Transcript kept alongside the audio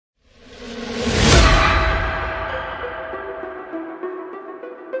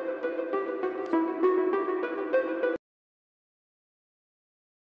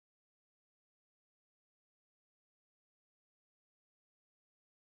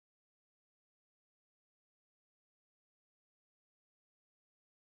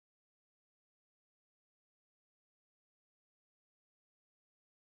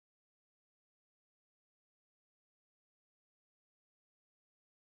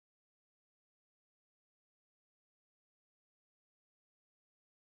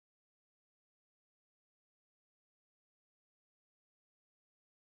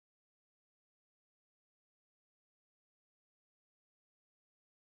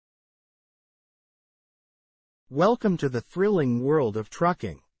Welcome to the thrilling world of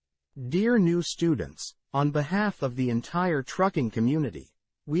trucking. Dear new students, on behalf of the entire trucking community,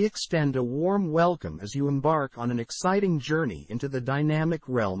 we extend a warm welcome as you embark on an exciting journey into the dynamic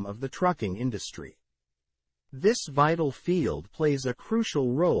realm of the trucking industry. This vital field plays a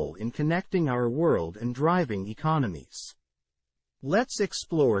crucial role in connecting our world and driving economies. Let's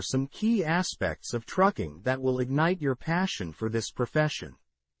explore some key aspects of trucking that will ignite your passion for this profession.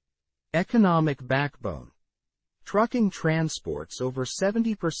 Economic backbone. Trucking transports over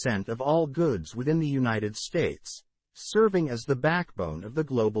 70% of all goods within the United States, serving as the backbone of the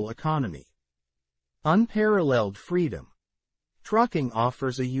global economy. Unparalleled freedom. Trucking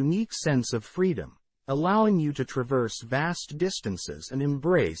offers a unique sense of freedom, allowing you to traverse vast distances and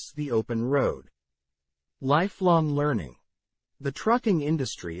embrace the open road. Lifelong learning. The trucking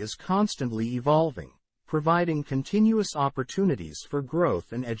industry is constantly evolving, providing continuous opportunities for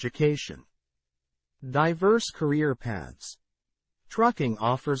growth and education. Diverse career paths. Trucking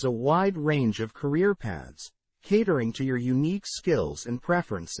offers a wide range of career paths, catering to your unique skills and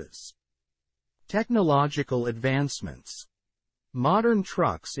preferences. Technological advancements. Modern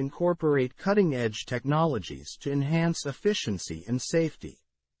trucks incorporate cutting-edge technologies to enhance efficiency and safety.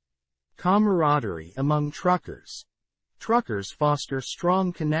 Camaraderie among truckers. Truckers foster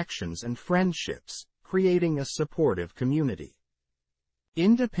strong connections and friendships, creating a supportive community.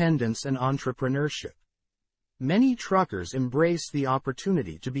 Independence and entrepreneurship. Many truckers embrace the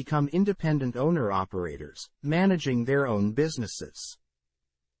opportunity to become independent owner-operators, managing their own businesses.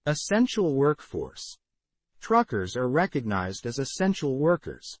 Essential workforce. Truckers are recognized as essential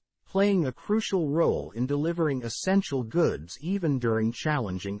workers, playing a crucial role in delivering essential goods even during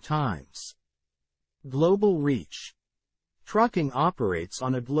challenging times. Global reach. Trucking operates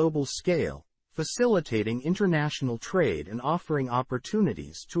on a global scale, facilitating international trade and offering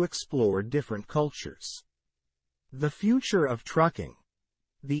opportunities to explore different cultures. The future of trucking.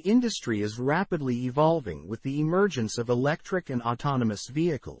 The industry is rapidly evolving with the emergence of electric and autonomous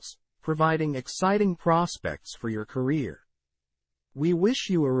vehicles, providing exciting prospects for your career. We wish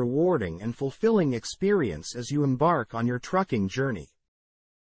you a rewarding and fulfilling experience as you embark on your trucking journey.